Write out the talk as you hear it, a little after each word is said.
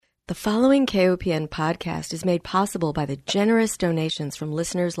The following KOPN podcast is made possible by the generous donations from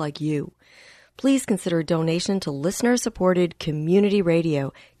listeners like you. Please consider a donation to listener-supported community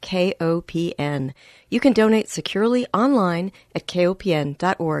radio, KOPN. You can donate securely online at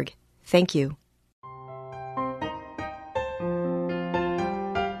kopn.org. Thank you.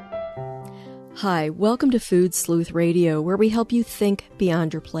 Hi, welcome to Food Sleuth Radio, where we help you think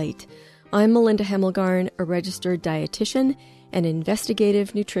beyond your plate. I'm Melinda Hemmelgarn, a registered dietitian and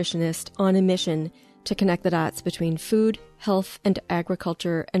investigative nutritionist on a mission to connect the dots between food, health, and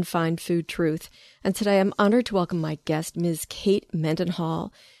agriculture and find food truth. And today I'm honored to welcome my guest, Ms. Kate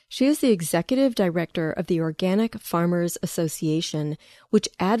Mendenhall. She is the executive director of the Organic Farmers Association, which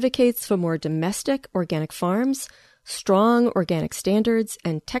advocates for more domestic organic farms, strong organic standards,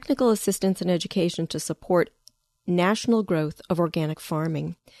 and technical assistance and education to support national growth of organic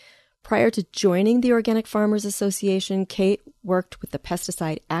farming. Prior to joining the Organic Farmers Association, Kate worked with the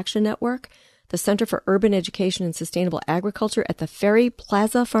Pesticide Action Network, the Center for Urban Education and Sustainable Agriculture at the Ferry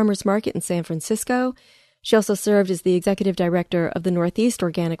Plaza Farmers Market in San Francisco. She also served as the executive director of the Northeast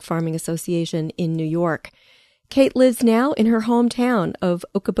Organic Farming Association in New York. Kate lives now in her hometown of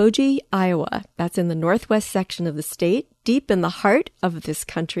Okoboji, Iowa. That's in the northwest section of the state, deep in the heart of this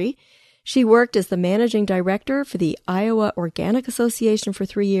country. She worked as the managing director for the Iowa Organic Association for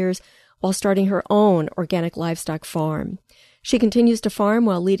 3 years while starting her own organic livestock farm. She continues to farm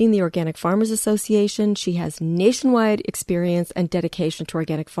while leading the Organic Farmers Association. She has nationwide experience and dedication to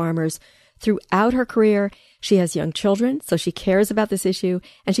organic farmers. Throughout her career, she has young children, so she cares about this issue,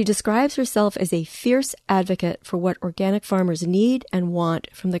 and she describes herself as a fierce advocate for what organic farmers need and want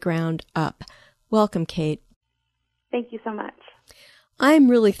from the ground up. Welcome, Kate. Thank you so much.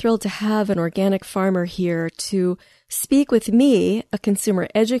 I'm really thrilled to have an organic farmer here to speak with me, a consumer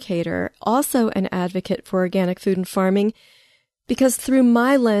educator, also an advocate for organic food and farming, because through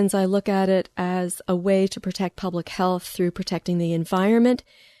my lens, I look at it as a way to protect public health through protecting the environment.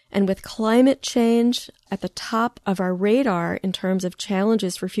 And with climate change at the top of our radar in terms of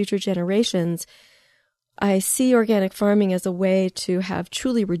challenges for future generations, I see organic farming as a way to have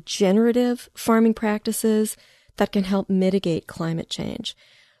truly regenerative farming practices that can help mitigate climate change.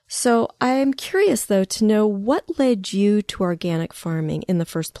 So I'm curious, though, to know what led you to organic farming in the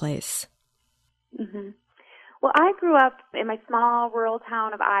first place? Mm-hmm. Well, I grew up in my small rural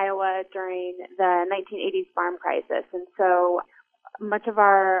town of Iowa during the 1980s farm crisis. And so much of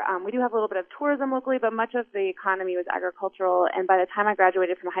our, we do have a little bit of tourism locally, but much of the economy was agricultural. And by the time I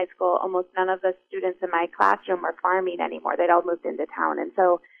graduated from high school, almost none of the students in my classroom were farming anymore. They'd all moved into town. And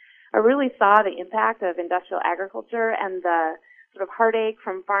so I really saw the impact of industrial agriculture and the sort of heartache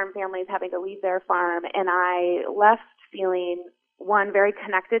from farm families having to leave their farm. And I left feeling, one, very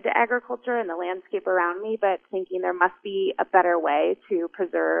connected to agriculture and the landscape around me, but thinking there must be a better way to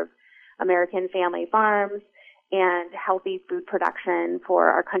preserve American family farms and healthy food production for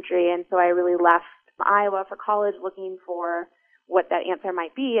our country. And so I really left Iowa for college looking for what that answer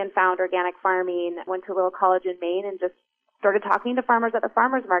might be and found organic farming, went to a little college in Maine and just started talking to farmers at the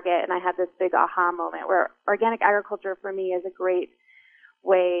farmers market. And I had this big aha moment where organic agriculture for me is a great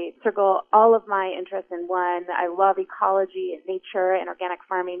way to circle all of my interests in one. I love ecology and nature, and organic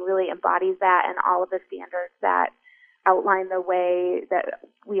farming really embodies that and all of the standards that outline the way that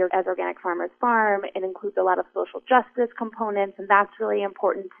we as organic farmers farm. It includes a lot of social justice components, and that's really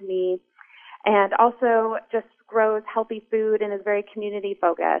important to me. And also just grows healthy food and is very community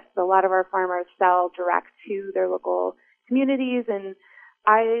focused. So a lot of our farmers sell direct to their local communities, and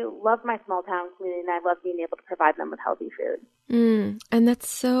I love my small town community, and I love being able to provide them with healthy food. And that's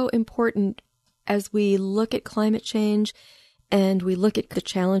so important as we look at climate change and we look at the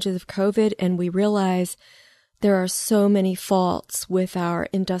challenges of COVID, and we realize there are so many faults with our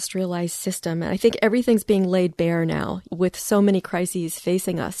industrialized system. And I think everything's being laid bare now with so many crises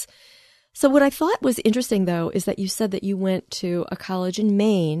facing us. So what I thought was interesting, though, is that you said that you went to a college in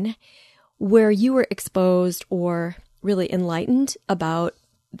Maine where you were exposed or really enlightened about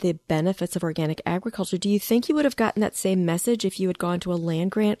the benefits of organic agriculture. Do you think you would have gotten that same message if you had gone to a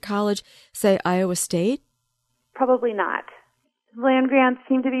land-grant college, say Iowa State? Probably not. Land grants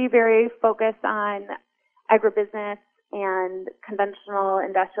seem to be very focused on agribusiness and conventional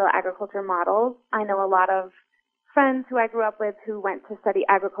industrial agriculture models. I know a lot of friends who I grew up with who went to study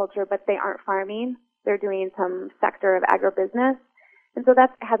agriculture, but they aren't farming. They're doing some sector of agribusiness. And so that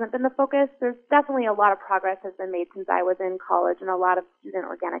hasn't been the focus. There's definitely a lot of progress has been made since I was in college, and a lot of student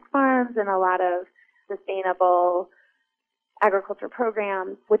organic farms and a lot of sustainable agriculture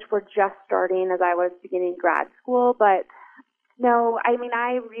programs, which were just starting as I was beginning grad school. But no, I mean,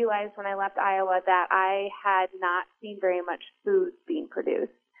 I realized when I left Iowa that I had not seen very much food being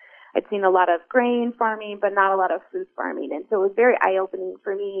produced. seen a lot of grain farming, but not a lot of food farming. And so it was very eye-opening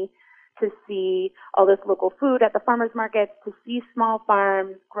for me to see all this local food at the farmers markets, to see small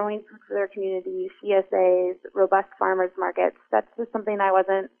farms growing food for their communities, CSAs, robust farmers markets. That's just something I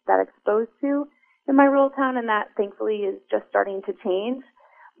wasn't that exposed to in my rural town, and that thankfully is just starting to change.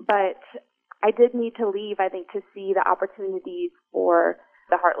 But I did need to leave, I think, to see the opportunities for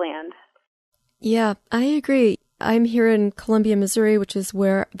the heartland. Yeah, I agree. I'm here in Columbia, Missouri, which is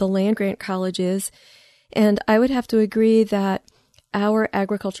where the land-grant college is, and I would have to agree that our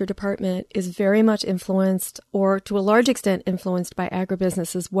agriculture department is very much influenced, or to a large extent influenced, by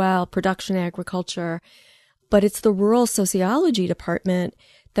agribusiness as well, production agriculture. But it's the rural sociology department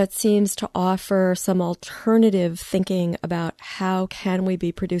that seems to offer some alternative thinking about how can we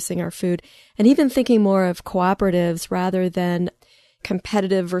be producing our food, and even thinking more of cooperatives rather than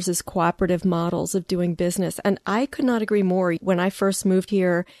competitive versus cooperative models of doing business. And I could not agree more. When I first moved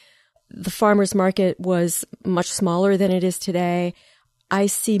here, the farmers market was much smaller than it is today. I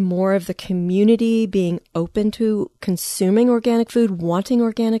see more of the community being open to consuming organic food, wanting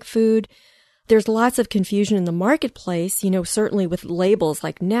organic food. There's lots of confusion in the marketplace, certainly with labels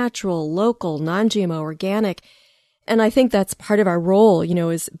like natural, local, non-GMO, organic. And I think that's part of our role,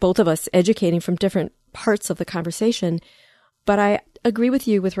 is both of us educating from different parts of the conversation. But I agree with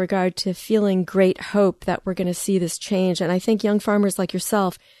you with regard to feeling great hope that we're going to see this change. And I think young farmers like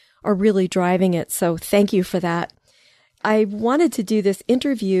yourself are really driving it. So thank you for that. I wanted to do this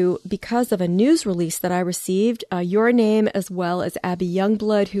interview because of a news release that I received. Your name, as well as Abby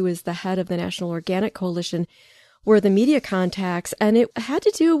Youngblood, who is the head of the National Organic Coalition, were the media contacts. And it had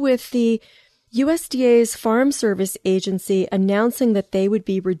to do with the USDA's Farm Service Agency announcing that they would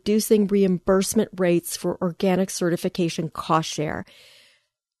be reducing reimbursement rates for organic certification cost share.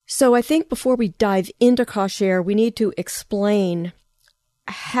 So I think before we dive into cost share, we need to explain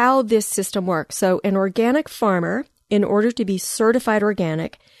how this system works. So an organic farmer, in order to be certified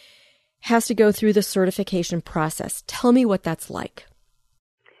organic, has to go through the certification process. Tell me what that's like.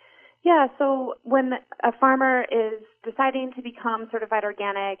 Yeah, so when a farmer is deciding to become certified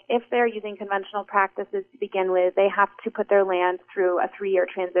organic, if they're using conventional practices to begin with, they have to put their land through a 3-year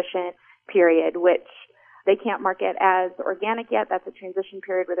transition period, which they can't market as organic yet. That's a transition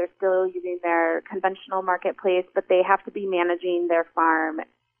period where they're still using their conventional marketplace, but they have to be managing their farm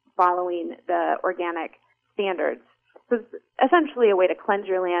following the organic standards. So it's essentially a way to cleanse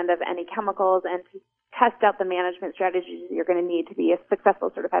your land of any chemicals and to test out the management strategies you're going to need to be a successful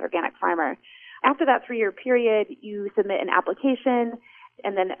certified organic farmer. After that 3-year period, you submit an application,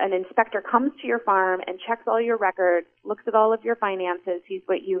 and then an inspector comes to your farm and checks all your records, looks at all of your finances, sees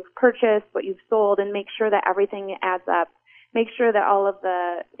what you've purchased, what you've sold, and makes sure that everything adds up. Make sure that all of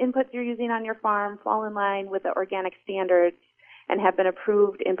the inputs you're using on your farm fall in line with the organic standards and have been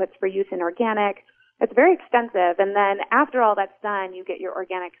approved inputs for use in organic. It's very extensive. And then after all that's done, you get your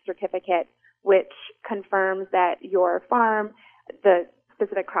organic certificate, which confirms that your farm, the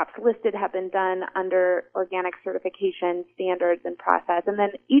specific crops listed, have been done under organic certification standards and process. And then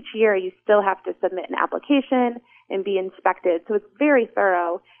each year you still have to submit an application and be inspected. So it's very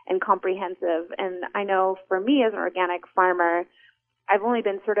thorough and comprehensive. And I know for me as an organic farmer, I've only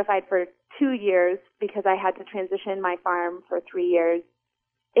been certified for 2 years because I had to transition my farm for 3 years.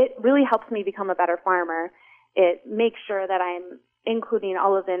 It really helps me become a better farmer. It makes sure that I'm including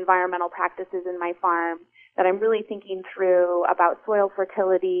all of the environmental practices in my farm, that I'm really thinking through about soil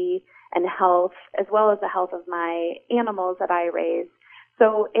fertility and health, as well as the health of my animals that I raise.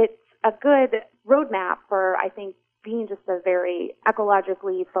 So it's a good roadmap for, I think, being just a very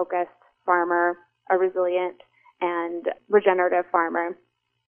ecologically focused farmer, a resilient and regenerative farmer.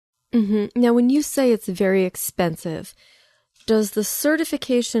 Mm-hmm. Now, when you say it's very expensive, does the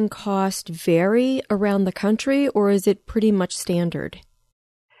certification cost vary around the country, or is it pretty much standard?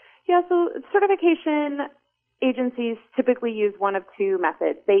 Yeah, so certification agencies typically use one of two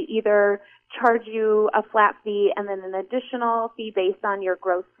methods. They either charge you a flat fee and then an additional fee based on your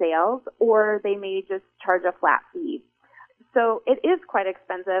gross sales, or they may just charge a flat fee. So it is quite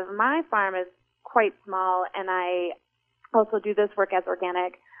expensive. My farm is quite small, and I also do this work as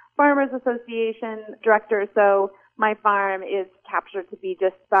Organic Farmers Association director, so my farm is captured to be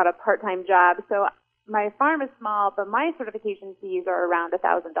just about a part-time job. So my farm is small, but my certification fees are around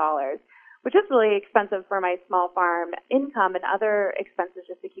 $1,000, which is really expensive for my small farm income and other expenses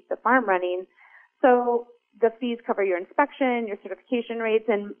just to keep the farm running. So the fees cover your inspection, your certification rates,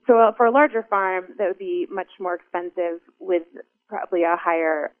 and so for a larger farm, that would be much more expensive with probably a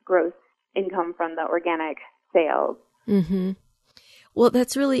higher gross income from the organic sales. Mm-hmm. Well,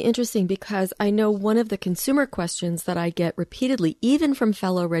 that's really interesting because I know one of the consumer questions that I get repeatedly, even from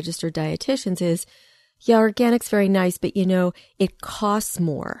fellow registered dietitians, is, yeah, organic's very nice, but it costs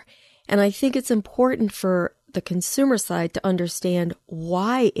more. And I think it's important for the consumer side to understand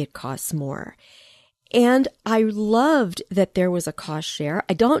why it costs more. And I loved that there was a cost share.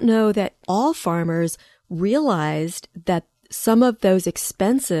 I don't know that all farmers realized that some of those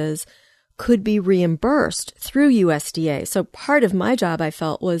expenses could be reimbursed through USDA. So part of my job, I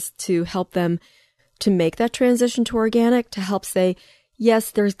felt, was to help them to make that transition to organic, to help say,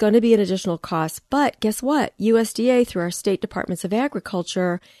 yes, there's going to be an additional cost, but guess what? USDA, through our state departments of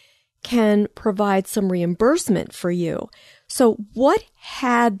agriculture, can provide some reimbursement for you. So what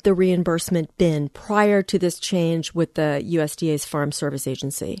had the reimbursement been prior to this change with the USDA's Farm Service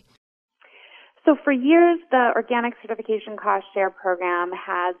Agency? So for years, the Organic Certification Cost Share Program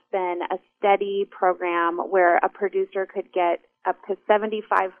has been a steady program where a producer could get up to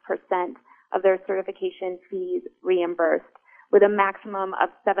 75% of their certification fees reimbursed, with a maximum of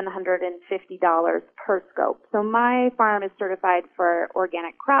 $750 per scope. So my farm is certified for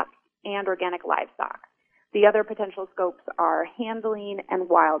organic crops and organic livestock. The other potential scopes are handling and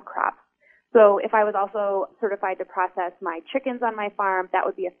wild crops. So if I was also certified to process my chickens on my farm, that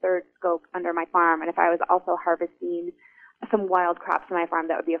would be a third scope under my farm. And if I was also harvesting some wild crops on my farm,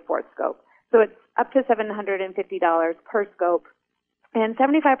 that would be a fourth scope. So it's up to $750 per scope. And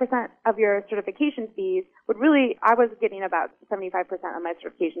 75% of your certification fees I was getting about 75% of my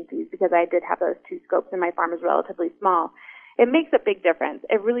certification fees because I did have those two scopes and my farm is relatively small. It makes a big difference.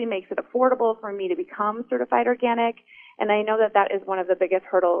 It really makes it affordable for me to become certified organic. And I know that that is one of the biggest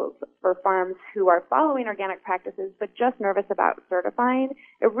hurdles for farms who are following organic practices but just nervous about certifying.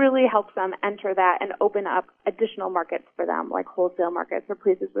 It really helps them enter that and open up additional markets for them, like wholesale markets or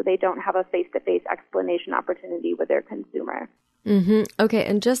places where they don't have a face-to-face explanation opportunity with their consumer. Mm-hmm. Okay,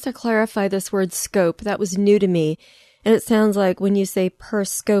 and just to clarify this word scope, that was new to me. And it sounds like when you say per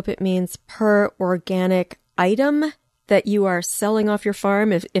scope, it means per organic item that you are selling off your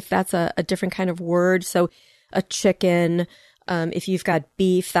farm, if that's a different kind of word. So a chicken, if you've got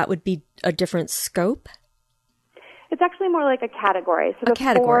beef, that would be a different scope? It's actually more like a category. So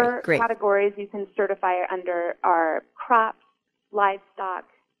the four categories you can certify under are crops, livestock,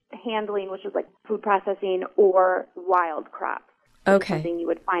 handling, which is like food processing, or wild crops. Okay. Something you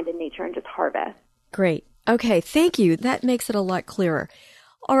would find in nature and just harvest. Great. Okay, thank you. That makes it a lot clearer.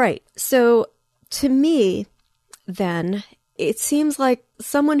 All right. So to me, then, it seems like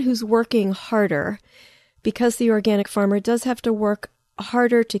someone who's working harder, because the organic farmer does have to work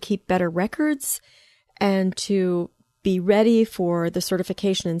harder to keep better records and to be ready for the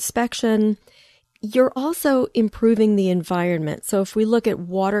certification inspection. You're also improving the environment. So if we look at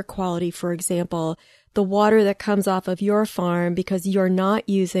water quality, for example, the water that comes off of your farm, because you're not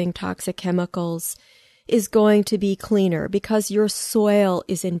using toxic chemicals, is going to be cleaner. Because your soil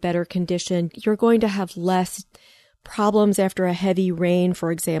is in better condition, you're going to have less problems after a heavy rain,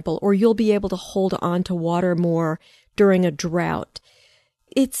 for example, or you'll be able to hold on to water more during a drought.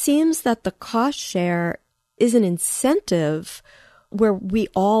 It seems that the cost share is an incentive where we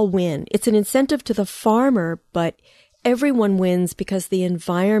all win. It's an incentive to the farmer, but everyone wins because the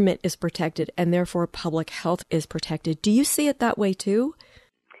environment is protected and therefore public health is protected. Do you see it that way too?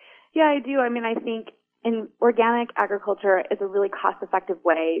 Yeah, I do. I mean, I think organic agriculture is a really cost-effective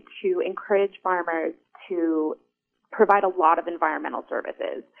way to encourage farmers to provide a lot of environmental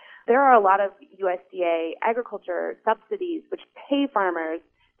services. There are a lot of USDA agriculture subsidies which pay farmers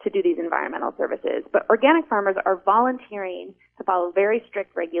to do these environmental services, but organic farmers are volunteering to follow very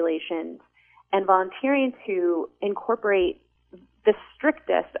strict regulations and volunteering to incorporate the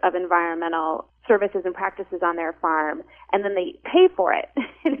strictest of environmental services and practices on their farm, and then they pay for it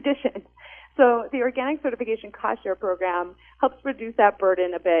in addition. So the Organic Certification Cost Share Program helps reduce that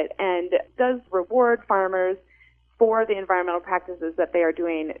burden a bit and does reward farmers for the environmental practices that they are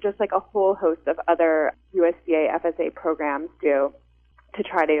doing, just like a whole host of other USDA FSA programs do, to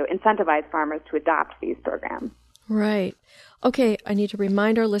try to incentivize farmers to adopt these programs. Right. Okay, I need to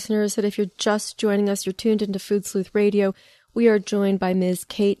remind our listeners that if you're just joining us, you're tuned into Food Sleuth Radio. We are joined by Ms.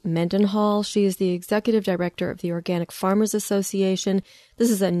 Kate Mendenhall. She is the Executive Director of the Organic Farmers Association.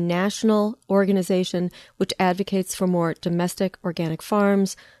 This is a national organization which advocates for more domestic organic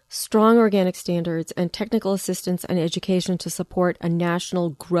farms, strong organic standards, and technical assistance and education to support a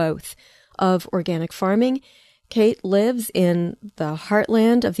national growth of organic farming. Kate lives in the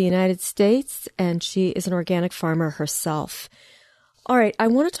heartland of the United States, and she is an organic farmer herself. All right, I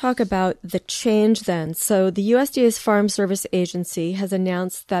want to talk about the change then. So the USDA's Farm Service Agency has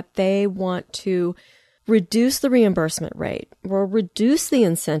announced that they want to reduce the reimbursement rate or reduce the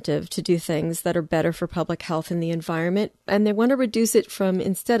incentive to do things that are better for public health and the environment. And they want to reduce it from,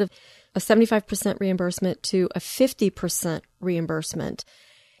 instead of a 75% reimbursement, to a 50% reimbursement.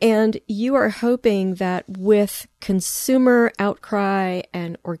 And you are hoping that with consumer outcry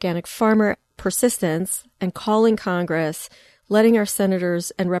and organic farmer persistence and calling Congress, letting our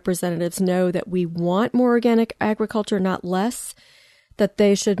senators and representatives know that we want more organic agriculture, not less, that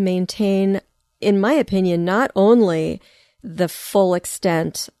they should maintain, in my opinion, not only the full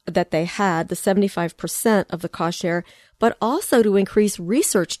extent that they had, the 75% of the cost share, but also to increase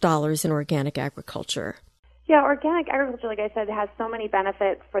research dollars in organic agriculture. Yeah, organic agriculture, like I said, has so many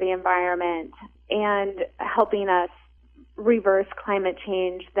benefits for the environment and helping us reverse climate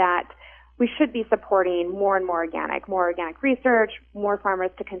change that we should be supporting more and more organic research, more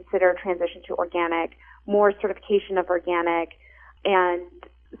farmers to consider transition to organic, more certification of organic. And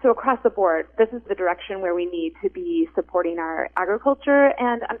so across the board, this is the direction where we need to be supporting our agriculture.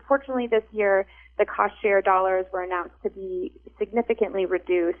 And unfortunately, this year, the cost share dollars were announced to be significantly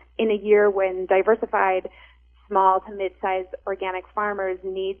reduced in a year when diversified small to mid-sized organic farmers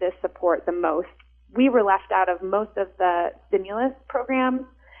need this support the most. We were left out of most of the stimulus programs.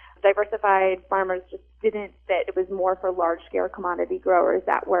 Diversified farmers just didn't fit. It was more for large-scale commodity growers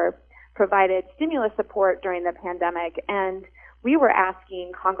that were provided stimulus support during the pandemic. And we were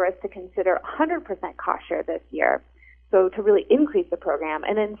asking Congress to consider 100% cost share this year, so to really increase the program.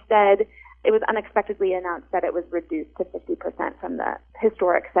 And instead, it was unexpectedly announced that it was reduced to 50% from the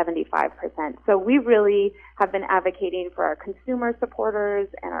historic 75%. So we really have been advocating for our consumer supporters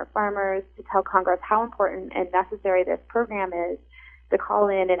and our farmers to tell Congress how important and necessary this program is, to call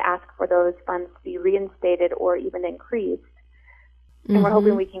in and ask for those funds to be reinstated or even increased. And we're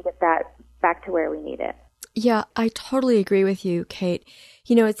hoping we can get that back to where we need it. Yeah, I totally agree with you, Kate.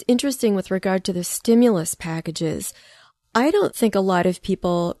 You know, it's interesting with regard to the stimulus packages. I don't think a lot of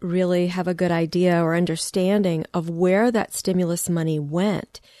people really have a good idea or understanding of where that stimulus money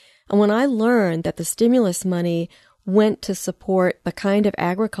went. And when I learned that the stimulus money went to support the kind of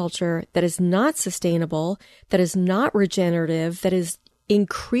agriculture that is not sustainable, that is not regenerative, that is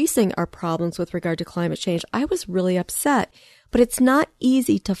increasing our problems with regard to climate change, I was really upset. But it's not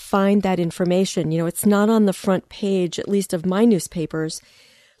easy to find that information. You know, it's not on the front page, at least of my newspapers.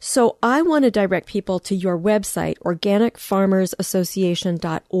 So I want to direct people to your website,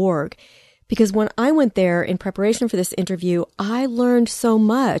 organicfarmersassociation.org, because when I went there in preparation for this interview, I learned so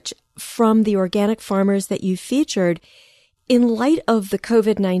much from the organic farmers that you featured in light of the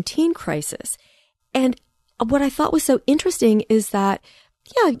COVID-19 crisis. And what I thought was so interesting is that,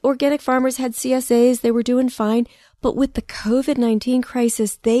 yeah, organic farmers had CSAs, they were doing fine, but with the COVID-19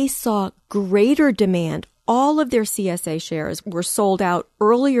 crisis, they saw greater demand. All of their CSA shares were sold out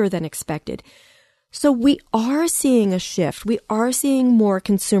earlier than expected. So we are seeing a shift. We are seeing more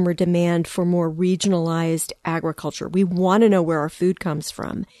consumer demand for more regionalized agriculture. We want to know where our food comes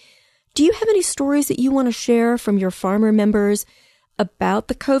from. Do you have any stories that you want to share from your farmer members about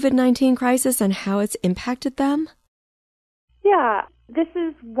the COVID-19 crisis and how it's impacted them? Yeah, this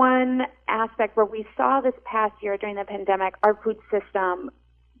is one aspect where we saw this past year during the pandemic, our food system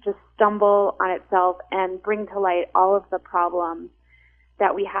just stumble on itself and bring to light all of the problems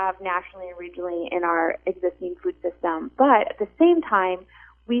that we have nationally and regionally in our existing food system. But at the same time,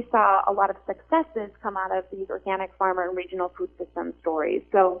 we saw a lot of successes come out of these organic farmer and regional food system stories.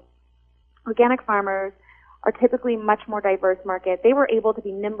 So organic farmers are typically much more diverse market. They were able to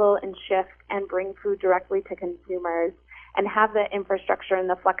be nimble and shift and bring food directly to consumers and have the infrastructure and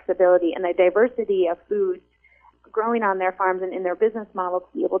the flexibility and the diversity of foods growing on their farms and in their business model to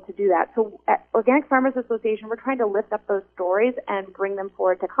be able to do that. So at Organic Farmers Association, we're trying to lift up those stories and bring them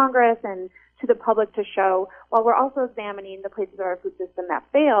forward to Congress and to the public to show, while we're also examining the places of our food system that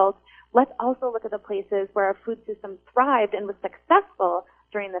failed, let's also look at the places where our food system thrived and was successful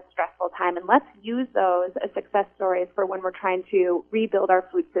during this stressful time. And let's use those as success stories for when we're trying to rebuild our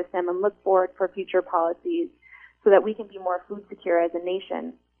food system and look forward for future policies so that we can be more food secure as a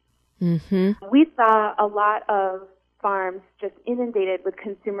nation. Mm-hmm. We saw a lot of farms just inundated with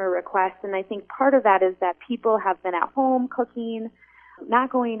consumer requests, and I think part of that is that people have been at home cooking, not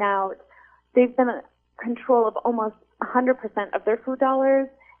going out. They've been in control of almost 100% of their food dollars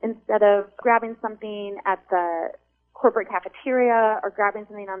instead of grabbing something at the corporate cafeteria or grabbing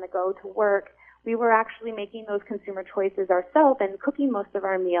something on the go to work. We were actually making those consumer choices ourselves and cooking most of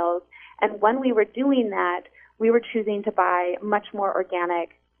our meals. And when we were doing that, we were choosing to buy much more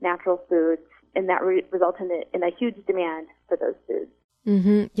organic, natural foods, and that resulted in a huge demand for those foods.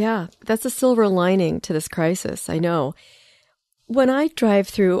 Mm-hmm. Yeah, that's a silver lining to this crisis, I know. When I drive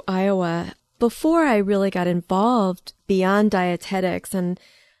through Iowa, before I really got involved beyond dietetics, and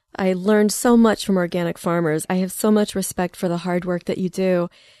I learned so much from organic farmers. I have so much respect for the hard work that you do.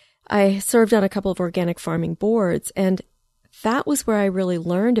 I served on a couple of organic farming boards, and that was where I really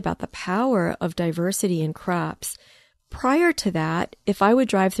learned about the power of diversity in crops. Prior to that, if I would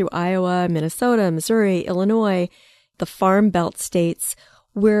drive through Iowa, Minnesota, Missouri, Illinois, the Farm Belt states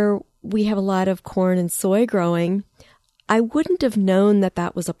where we have a lot of corn and soy growing, I wouldn't have known that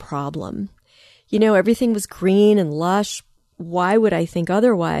that was a problem. You know, everything was green and lush. Why would I think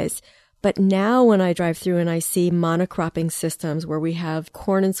otherwise? But now when I drive through and I see monocropping systems where we have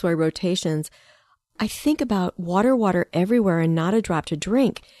corn and soy rotations, I think about water everywhere and not a drop to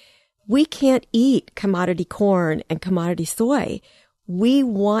drink. We can't eat commodity corn and commodity soy. We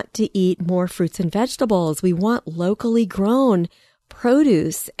want to eat more fruits and vegetables. We want locally grown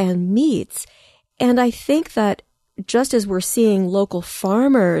produce and meats. And I think that just as we're seeing local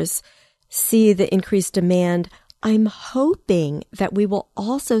farmers see the increased demand, I'm hoping that we will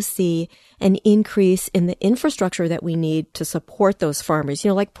also see an increase in the infrastructure that we need to support those farmers,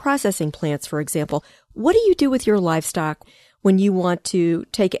 like processing plants, for example. What do you do with your livestock when you want to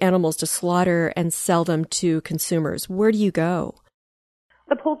take animals to slaughter and sell them to consumers? Where do you go?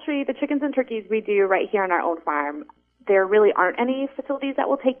 The poultry, the chickens and turkeys we do right here on our own farm. There really aren't any facilities that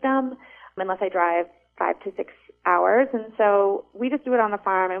will take them unless I drive 5 to 6 hours. And so we just do it on the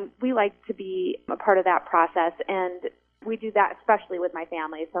farm, and we like to be a part of that process. And we do that especially with my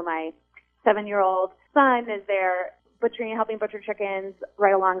family. So my 7-year-old son is there helping butcher chickens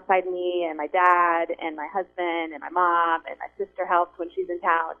right alongside me and my dad and my husband and my mom, and my sister helps when she's in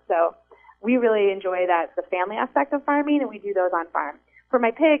town. So we really enjoy the family aspect of farming, and we do those on farm. For my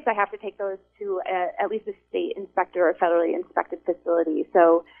pigs, I have to take those to at least a state inspector or federally inspected facility.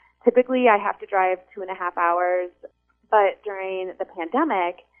 So typically I have to drive 2.5 hours, but during the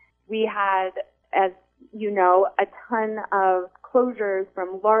pandemic, we had, as you know, a ton of closures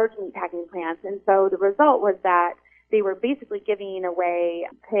from large meatpacking plants. And so the result was that they were basically giving away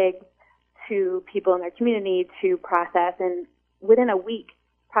pigs to people in their community to process. And within a week,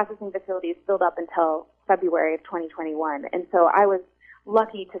 processing facilities filled up until February of 2021. And so I was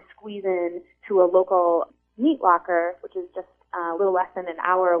lucky to squeeze in to a local meat locker, which is just a little less than an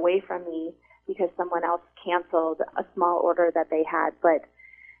hour away from me, because someone else canceled a small order that they had. But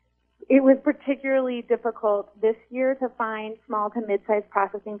it was particularly difficult this year to find small to mid-sized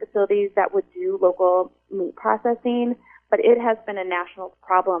processing facilities that would do local meat processing, but it has been a national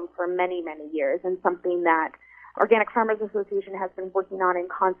problem for many, many years, and something that Organic Farmers Association has been working on in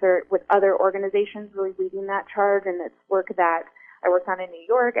concert with other organizations, really leading that charge. And it's work that I worked on in New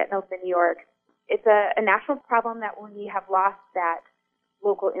York, at Milton, New York. It's a national problem that we have lost that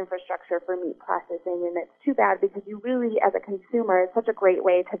local infrastructure for meat processing, and it's too bad, because you really, as a consumer, it's such a great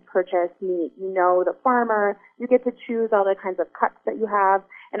way to purchase meat. You know the farmer, you get to choose all the kinds of cuts that you have,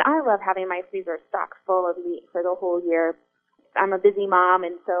 and I love having my freezer stocked full of meat for the whole year. I'm a busy mom,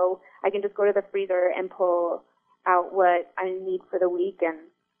 and so I can just go to the freezer and pull out what I need for the week and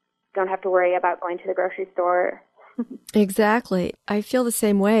don't have to worry about going to the grocery store. Exactly. I feel the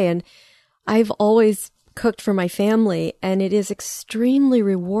same way, and I've always cooked for my family, and it is extremely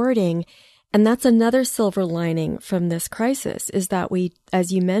rewarding. And that's another silver lining from this crisis, is that we,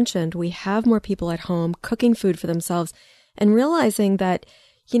 as you mentioned, we have more people at home cooking food for themselves and realizing that,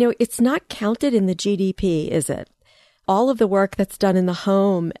 it's not counted in the GDP, is it? All of the work that's done in the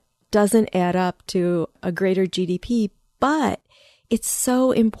home doesn't add up to a greater GDP, but it's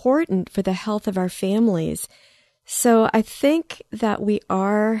so important for the health of our families. So I think that we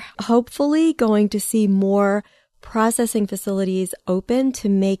are hopefully going to see more processing facilities open to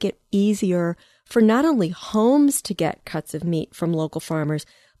make it easier for not only homes to get cuts of meat from local farmers,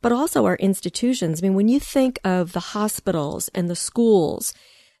 but also our institutions. I mean, when you think of the hospitals and the schools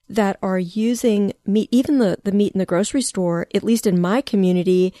that are using meat, even the meat in the grocery store, at least in my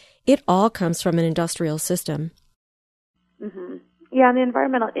community, it all comes from an industrial system. Mm-hmm. Yeah, and the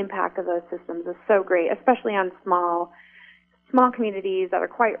environmental impact of those systems is so great, especially on small communities that are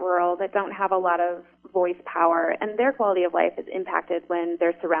quite rural, that don't have a lot of voice power, and their quality of life is impacted when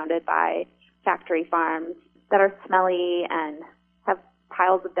they're surrounded by factory farms that are smelly and have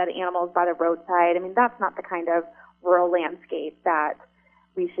piles of dead animals by the roadside. I mean, that's not the kind of rural landscape that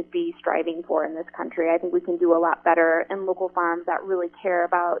we should be striving for in this country. I think we can do a lot better, and local farms that really care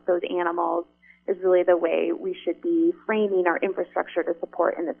about those animals is really the way we should be framing our infrastructure to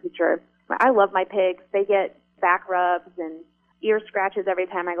support in the future. I love my pigs. They get back rubs and ear scratches every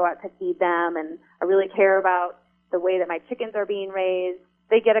time I go out to feed them, and I really care about the way that my chickens are being raised.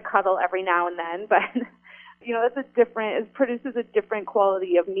 They get a cuddle every now and then, but it produces a different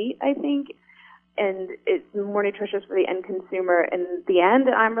quality of meat, I think. and it's more nutritious for the end consumer in the end.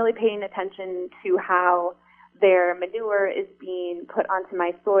 And I'm really paying attention to how their manure is being put onto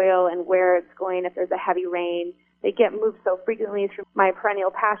my soil and where it's going if there's a heavy rain. They get moved so frequently through my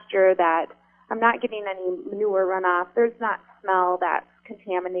perennial pasture that I'm not getting any manure runoff. There's not smell that's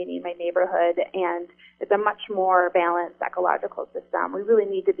contaminating my neighborhood, and it's a much more balanced ecological system. We really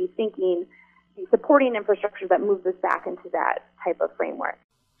need to be thinking, supporting infrastructure that moves us back into that type of framework.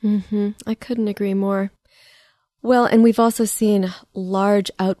 I couldn't agree more. Well, and we've also seen large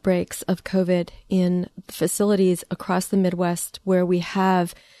outbreaks of COVID in facilities across the Midwest where we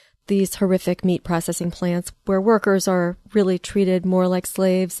have these horrific meat processing plants where workers are really treated more like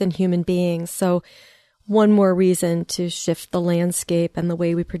slaves than human beings. So one more reason to shift the landscape and the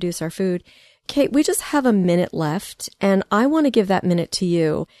way we produce our food. Kate, we just have a minute left, and I want to give that minute to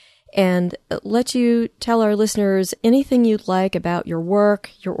you and let you tell our listeners anything you'd like about your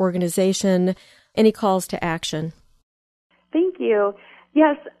work, your organization, any calls to action. Thank you.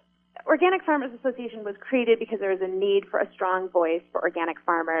 Yes, Organic Farmers Association was created because there is a need for a strong voice for organic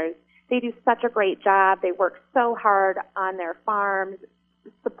farmers. They do such a great job. They work so hard on their farms,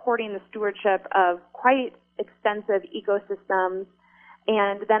 supporting the stewardship of quite extensive ecosystems,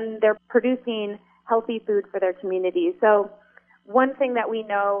 and then they're producing healthy food for their communities. So one thing that we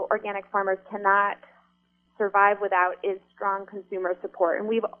know organic farmers cannot survive without is strong consumer support. And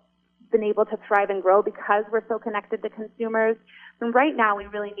we've been able to thrive and grow because we're so connected to consumers. And right now, we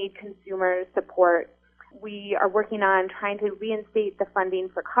really need consumer support. We are working on trying to reinstate the funding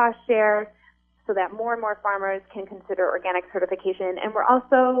for cost share so that more and more farmers can consider organic certification. And we're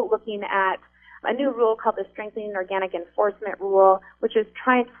also looking at a new rule called the Strengthening Organic Enforcement Rule, which is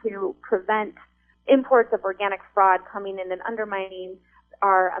trying to prevent imports of organic fraud coming in and undermining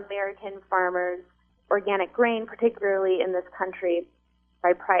our American farmers' organic grain, particularly in this country,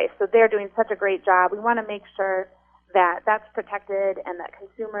 by price. So they're doing such a great job. We want to make sure that that's protected and that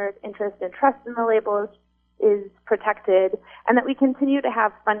consumers' interest and trust in the labels is protected, and that we continue to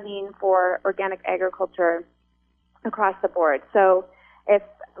have funding for organic agriculture across the board. So if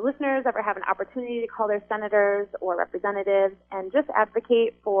listeners ever have an opportunity to call their senators or representatives and just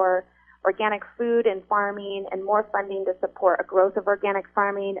advocate for organic food and farming and more funding to support a growth of organic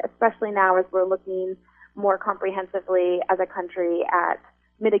farming, especially now as we're looking more comprehensively as a country at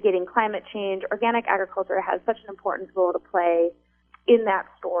mitigating climate change, organic agriculture has such an important role to play in that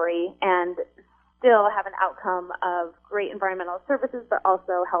story and still have an outcome of great environmental services, but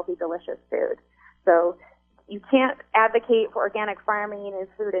also healthy, delicious food. So you can't advocate for organic farming and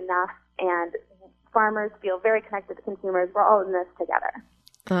food enough, and farmers feel very connected to consumers. We're all in this together.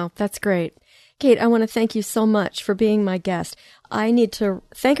 Oh, that's great. Kate, I want to thank you so much for being my guest. I need to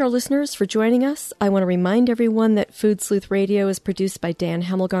thank our listeners for joining us. I want to remind everyone that Food Sleuth Radio is produced by Dan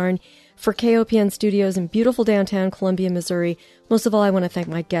Hemmelgarn for KOPN Studios in beautiful downtown Columbia, Missouri. Most of all, I want to thank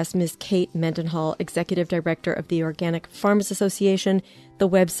my guest, Ms. Kate Mendenhall, Executive Director of the Organic Farmers Association. The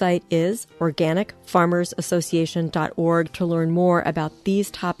website is organicfarmersassociation.org to learn more about these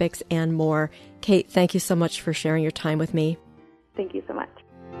topics and more. Kate, thank you so much for sharing your time with me. Thank you so much.